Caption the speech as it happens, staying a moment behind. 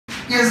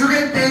Yes, look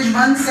at page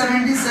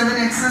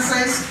 177,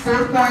 exercise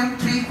 4.3,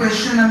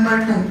 question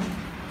number 2.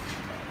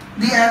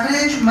 The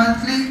average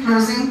monthly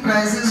closing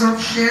prices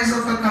of shares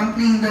of a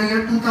company in the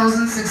year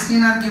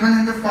 2016 are given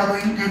in the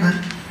following table.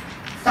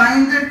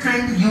 Find the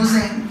trend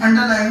using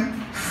underline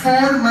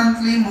 4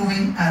 monthly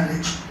moving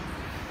average.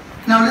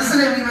 Now listen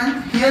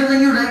everyone, here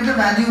when you write the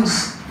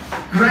values,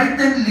 write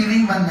them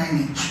leaving one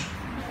line each.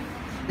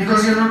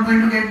 Because you are not going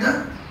to get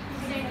the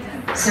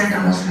center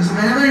mostly. So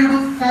whenever you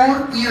do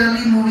 4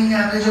 yearly moving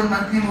average or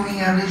monthly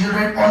moving average, you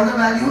write all the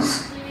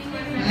values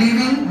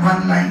leaving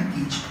one line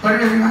each. Got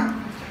it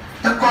everyone?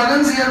 The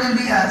columns here will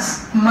be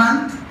as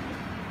month,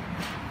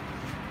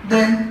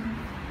 then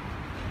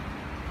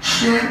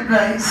share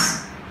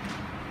price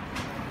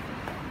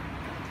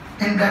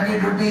in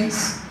bracket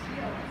rupees,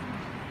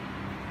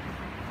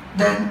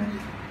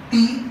 then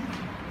T.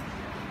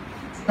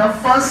 Now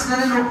first we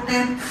will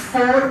obtain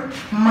 4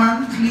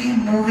 monthly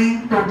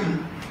moving total.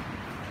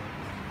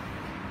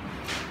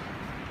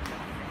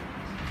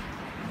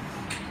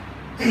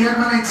 Here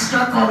one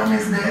extra column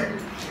is there.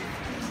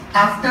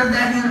 After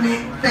that you will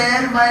make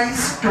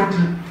pairwise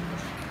total.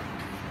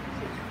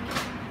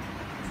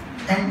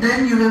 And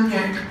then you will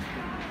get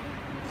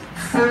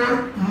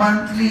 4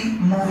 monthly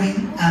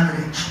moving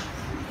average.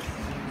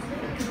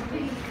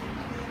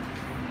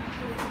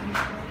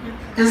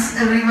 Is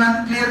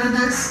everyone clear with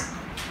this?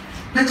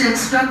 Which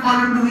extra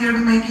column do we have to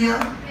make here?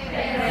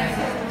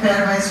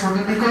 Pairwise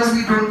total, because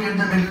we don't get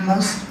the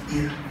middlemost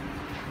here.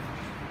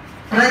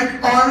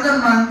 Write all the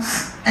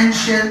months and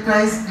share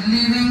price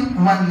leaving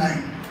one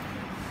line.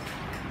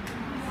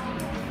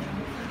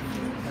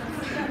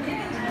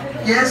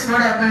 Yes, what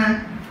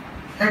happened?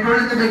 I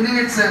told in the beginning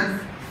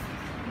itself.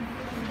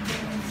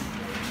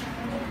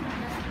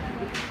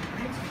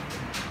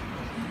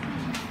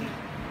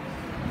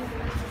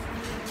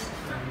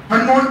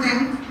 One more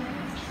thing.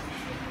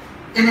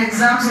 In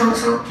exams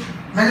also,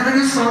 whenever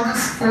you solve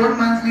this 4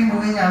 monthly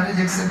moving average,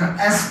 etc.,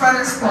 as far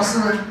as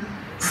possible,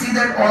 see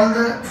that all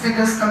the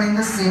figures come in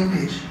the same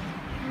page.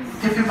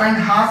 If you find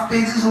half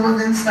page is over,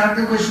 then start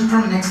the question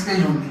from next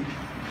page only.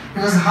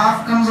 Because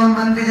half comes on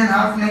one page and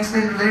half next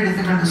page is very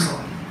difficult to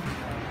solve.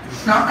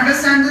 Now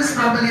understand this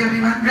properly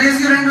everyone. Raise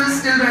your hand who is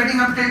still writing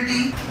up till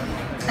T.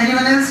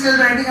 Anyone else still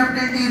writing up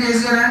till T?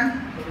 Raise your hand.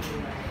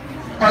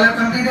 All have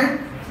completed?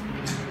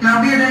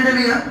 Now be attentive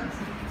here.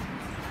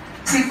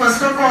 See,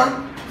 first of all,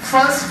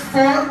 first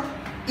 4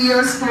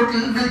 years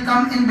total will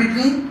come in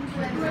between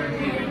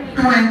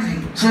 2 and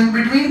 3. So in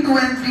between 2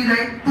 and 3,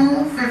 write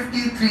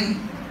 253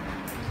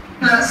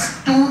 plus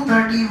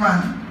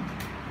 231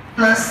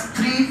 plus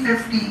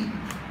 350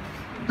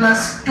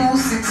 plus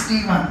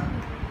 261.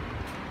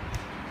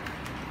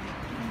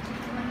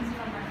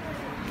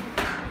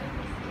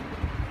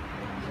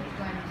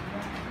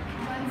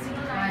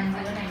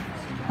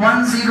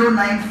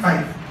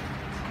 1095.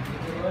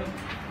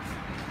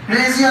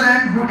 Raise your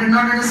hand who did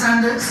not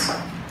understand this.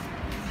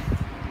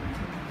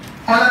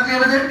 All are clear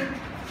with it?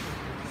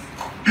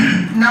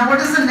 Now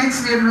what is the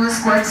next we have to do is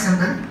quite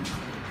simple.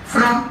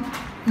 From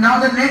now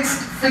the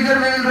next figure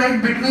we will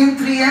write between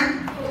 3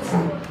 and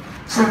 4.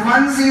 So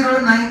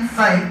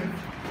 1095.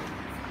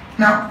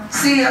 Now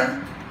see here.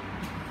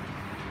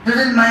 We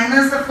will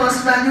minus the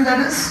first value, that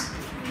is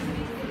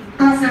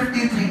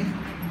 253.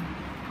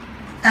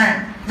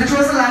 And which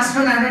was the last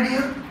one added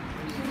here?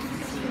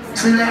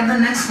 So we will add the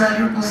next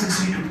value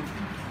 262.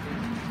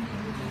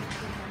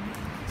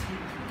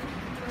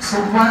 So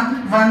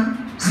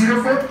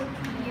 1104.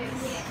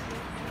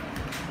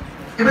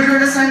 Able to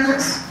understand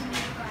this?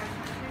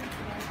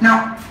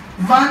 Now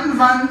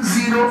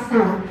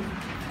 1104.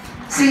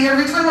 See here,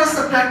 which one was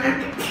subtracted?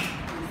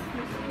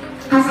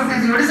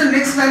 253. What is the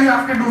next value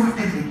after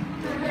 253?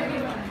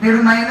 We have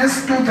to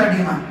minus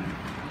 231.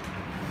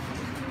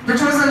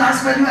 Which was the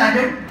last value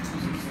added?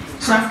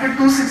 So after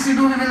 262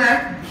 we will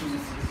add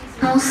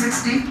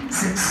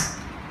 266.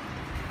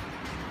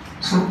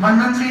 So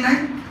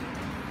 1139.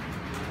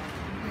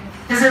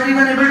 Is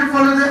everyone able to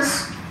follow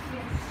this?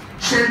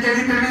 Shall can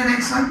you tell me the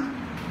next one?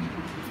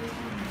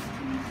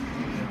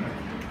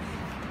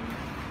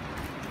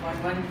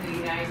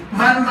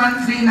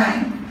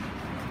 1139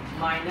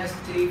 minus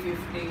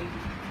 350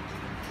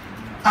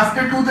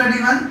 after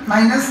 231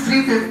 minus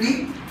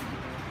 350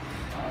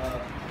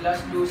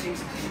 plus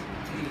 263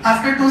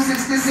 after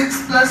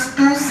 266 plus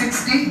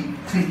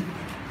 263.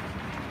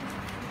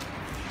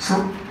 So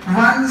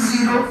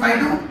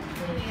 1052.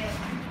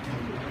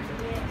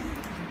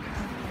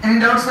 Any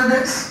doubts with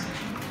this?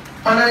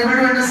 All are able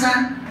to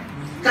understand?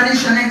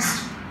 Kanisha,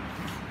 next.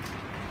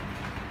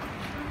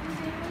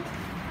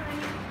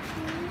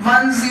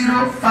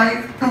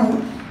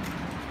 1052.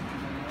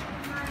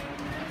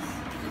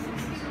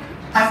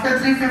 After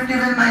 350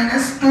 will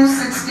minus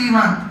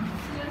 261.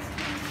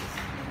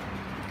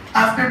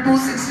 After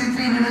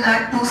 263 we will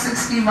add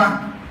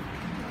 261.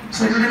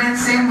 So it will remain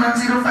same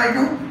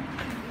 1052.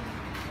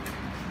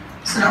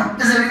 So now,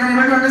 is everyone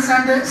able to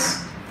understand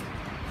this?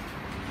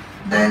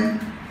 Then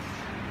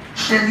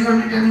shall you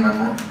only tell me one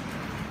more?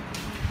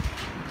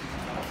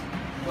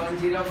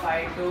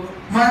 1052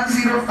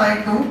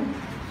 1052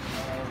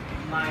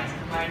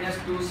 minus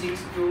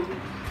 262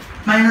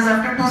 minus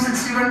after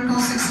 261,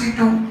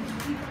 262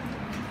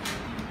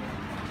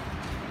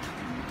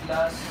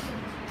 plus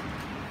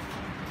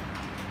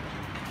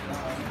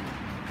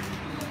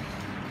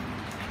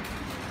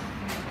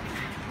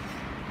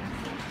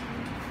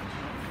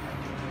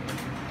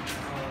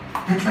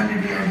which one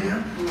did we add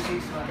here?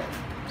 261.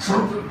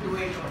 So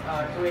 281.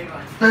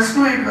 plus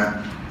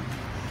 281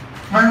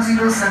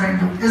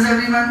 1072. Is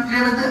everyone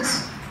clear with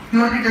this?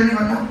 You only tell me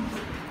one more.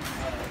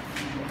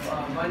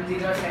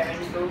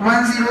 1072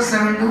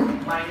 1072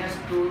 minus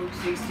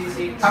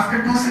 266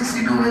 after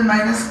 262 will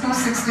minus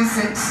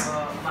 266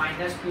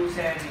 minus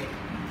 278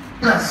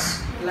 plus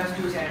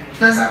 278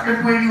 plus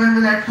after 281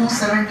 will add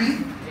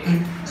 278.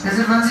 Is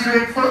it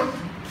 1084?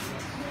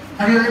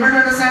 Are you able to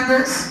understand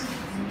this?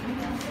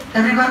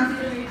 Everyone?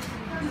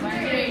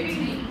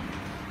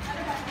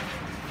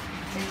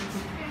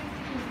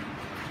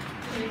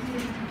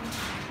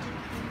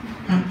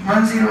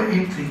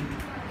 1083.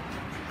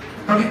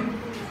 Okay.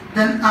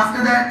 Then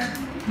after that,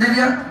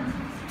 Divya?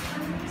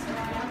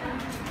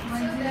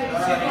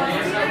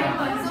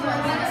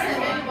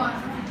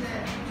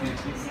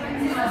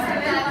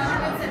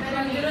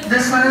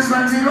 This one is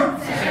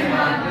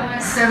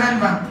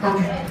 1071.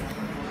 Okay.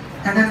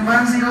 And then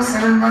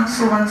 1071,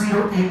 so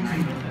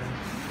 1083.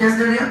 Yes,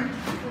 Divya?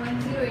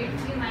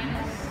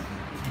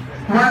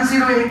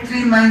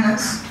 1083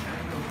 minus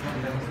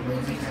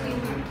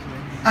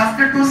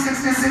after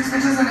 266,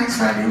 which is the next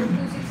value?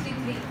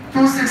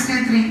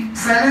 263.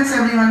 Silence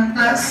everyone.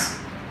 Plus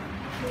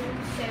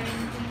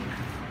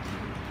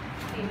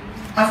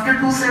after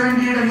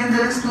 278 again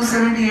there is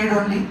 278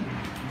 only.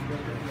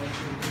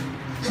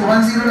 So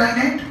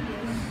 1098.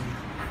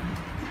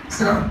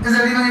 So is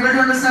everyone able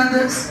to understand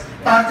this?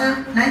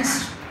 Parthiv,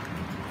 next.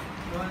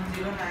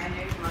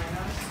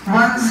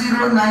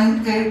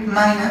 1098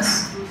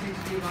 minus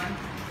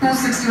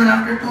 261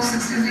 after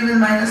 263 will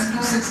minus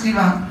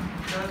 261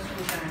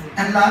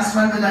 and last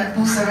one will add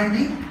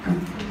 272.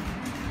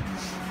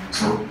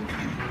 So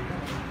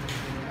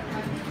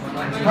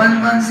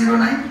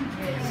 1109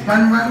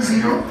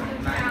 110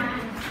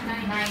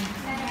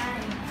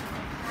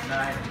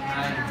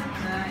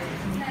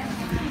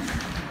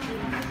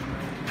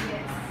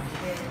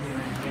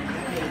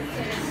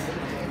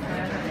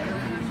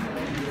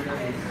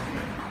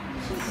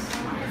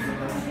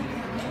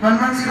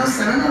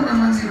 1107 or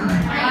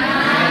 1109?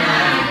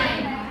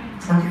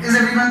 Okay, is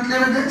everyone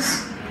clear with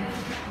this?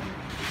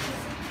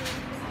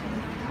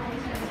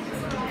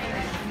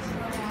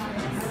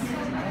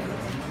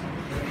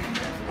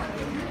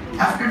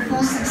 After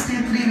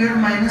 263 we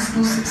have minus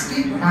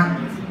 261.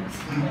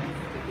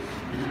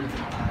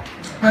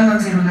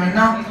 1109.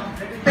 Now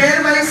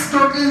pairwise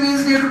total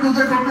means we have to do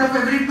the total of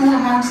every two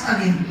amounts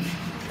again.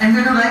 And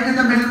we have to write in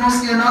the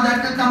middlemost here. Now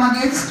that will come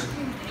against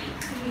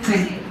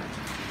 3.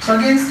 So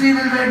against 3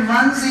 will write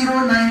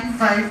 1095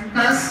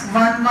 plus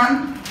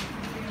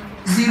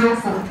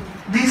 1104.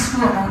 These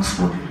two amounts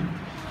total.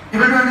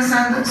 Able to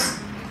understand this?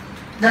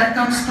 That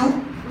comes to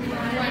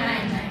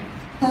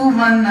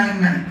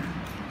 2199.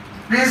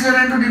 Raise your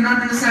hand who did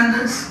not understand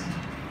this.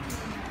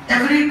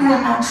 Every two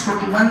amounts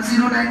total.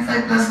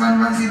 1095 plus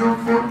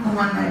 1104,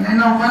 2199.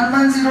 Now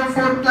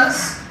 1104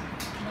 plus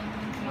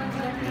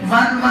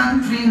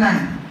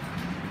 1139.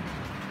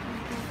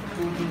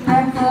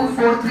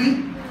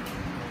 2243.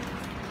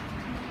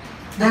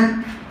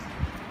 Then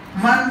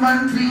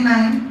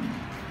 1139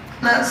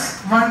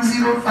 plus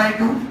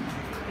 1052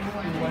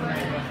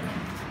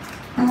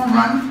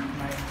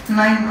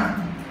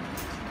 2191.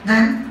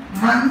 Then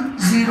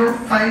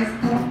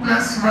 1052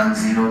 plus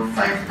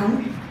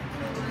 1052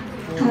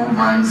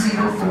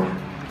 2104.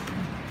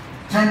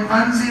 Then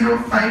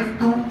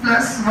 1052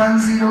 plus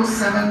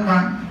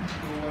 1071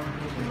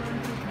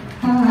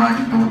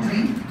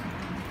 2123.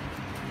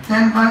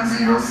 Then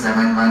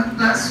 1071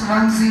 plus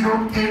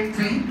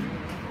 1083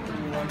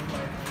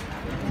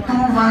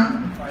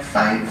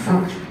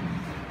 2154.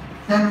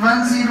 Then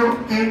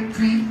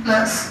 1083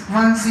 plus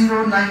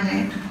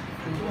 1098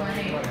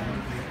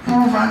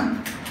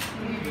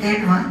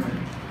 2181.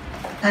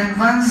 And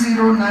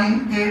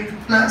 1098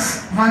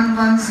 plus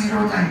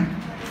 1109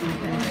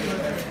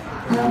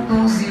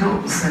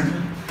 2207.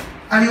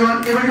 Are you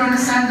all able to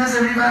understand this,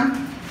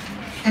 everyone?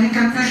 Any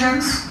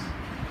confusions?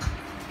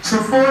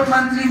 So 4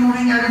 monthly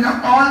moving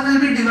arena, all will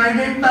be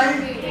divided by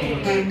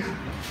 8.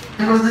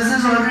 Because this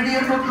is already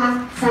a total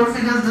of 4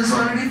 figures, this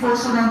already 4,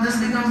 so now this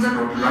becomes the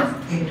total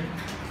of 8.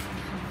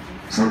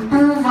 So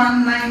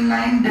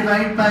 2199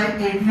 divided by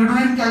 8. You do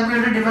in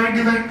calculator,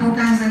 divide 2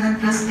 times and then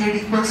press 8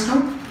 equals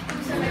to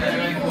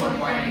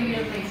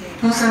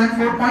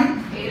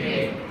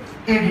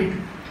 274.88.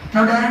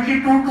 Now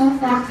directly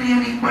 2243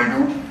 and equal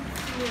to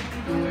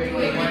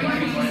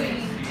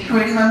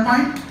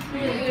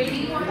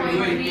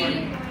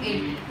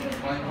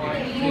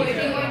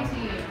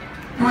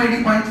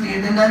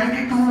 280.38. Then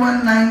directly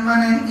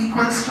 2191 and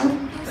equals to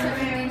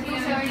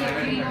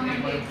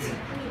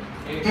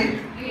 8.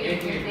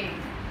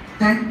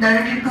 Then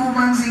directly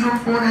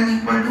 2104 and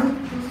equal to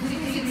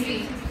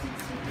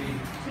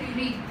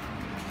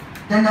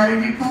Then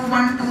directly 2,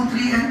 1, 2,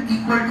 3 and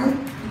equal to.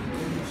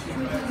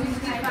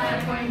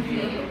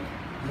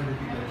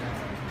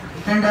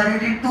 Then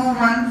directly 2,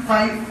 1,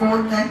 5,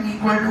 4 and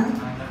equal to.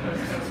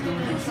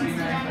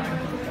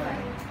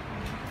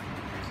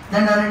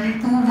 Then directly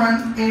 2,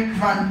 1, 8,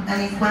 1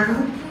 and equal to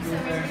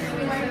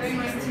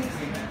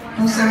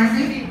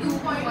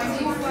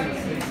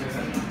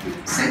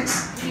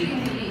 276.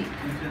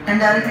 And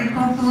directly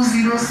 2, 2,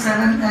 0,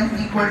 7 and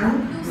equal to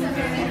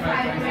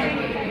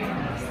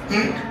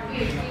 8.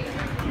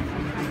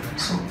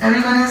 So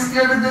everyone is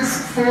clear with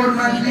this 4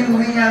 monthly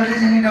moving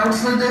average? Any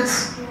doubts with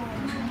this?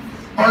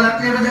 All are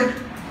clear with it?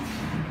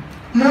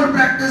 More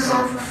practice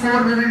of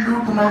 4 we will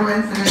do tomorrow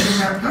and finish the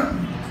chapter.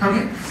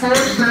 Okay, 4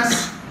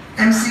 plus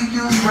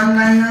MCQs,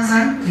 one-liners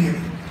and theory.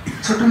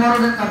 So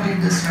tomorrow we'll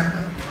complete this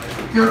chapter.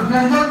 Your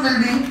homework will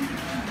be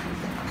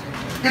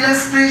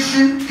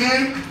illustration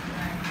 8,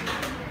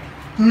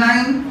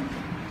 9.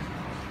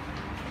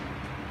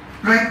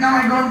 Right now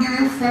I don't give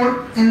you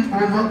 4 in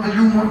homework, we'll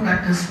do more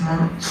practice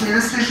tomorrow. So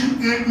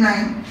illustration 8,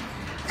 9.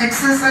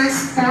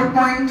 Exercise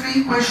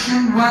 4.3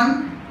 question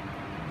 1,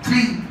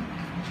 3.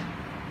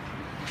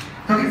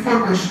 Okay,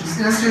 4 questions.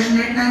 Illustration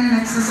 8, 9 and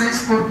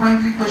exercise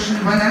 4.3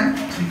 question 1 and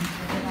 3.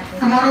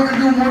 Tomorrow we'll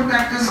do more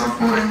practice of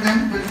 4 and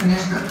then we'll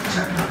finish the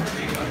chapter.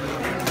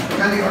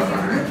 That's all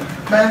for today.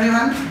 Bye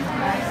everyone.